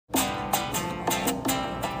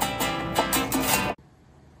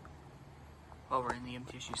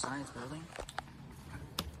MTSU Science Building.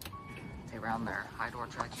 They round their high door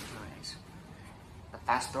tracks and Q&As. The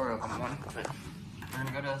fast door open one, but we're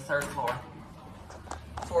gonna go to the third floor.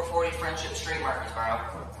 440 Friendship Street,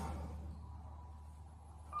 Murfreesboro.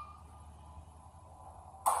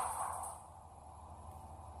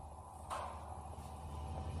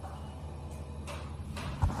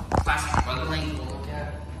 Classic weather lane to look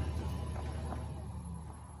at.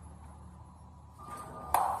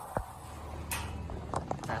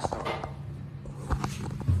 Fast door.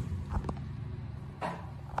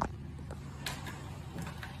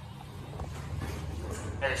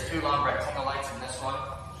 There's two long rectangle lights in this one.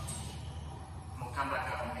 We'll come back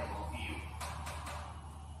up and get a little view.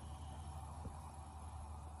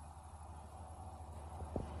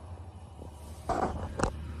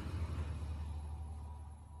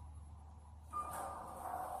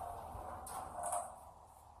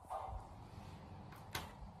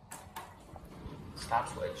 Stop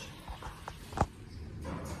switch.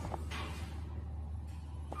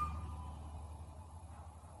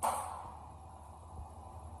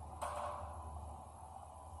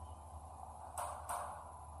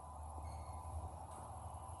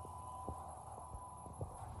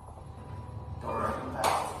 Door open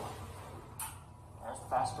fast. There's the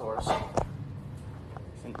fast doors. I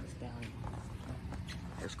think it's down.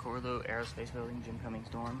 There's Corlo Aerospace Building, Jim Cummings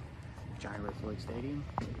dorm, Johnny Ray Floyd Stadium.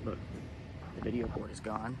 Look, the video board is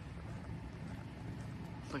gone.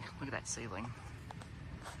 Look at that ceiling.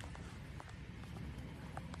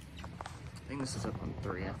 I think this is up on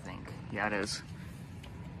 3, I think. Yeah, it is.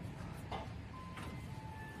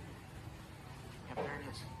 Yep, there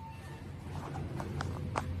it is.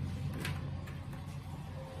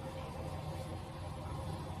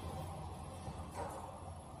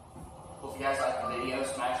 Hope you guys like the video.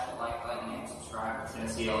 Smash the like button and subscribe. It's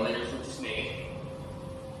MTSU Elevators, which is me.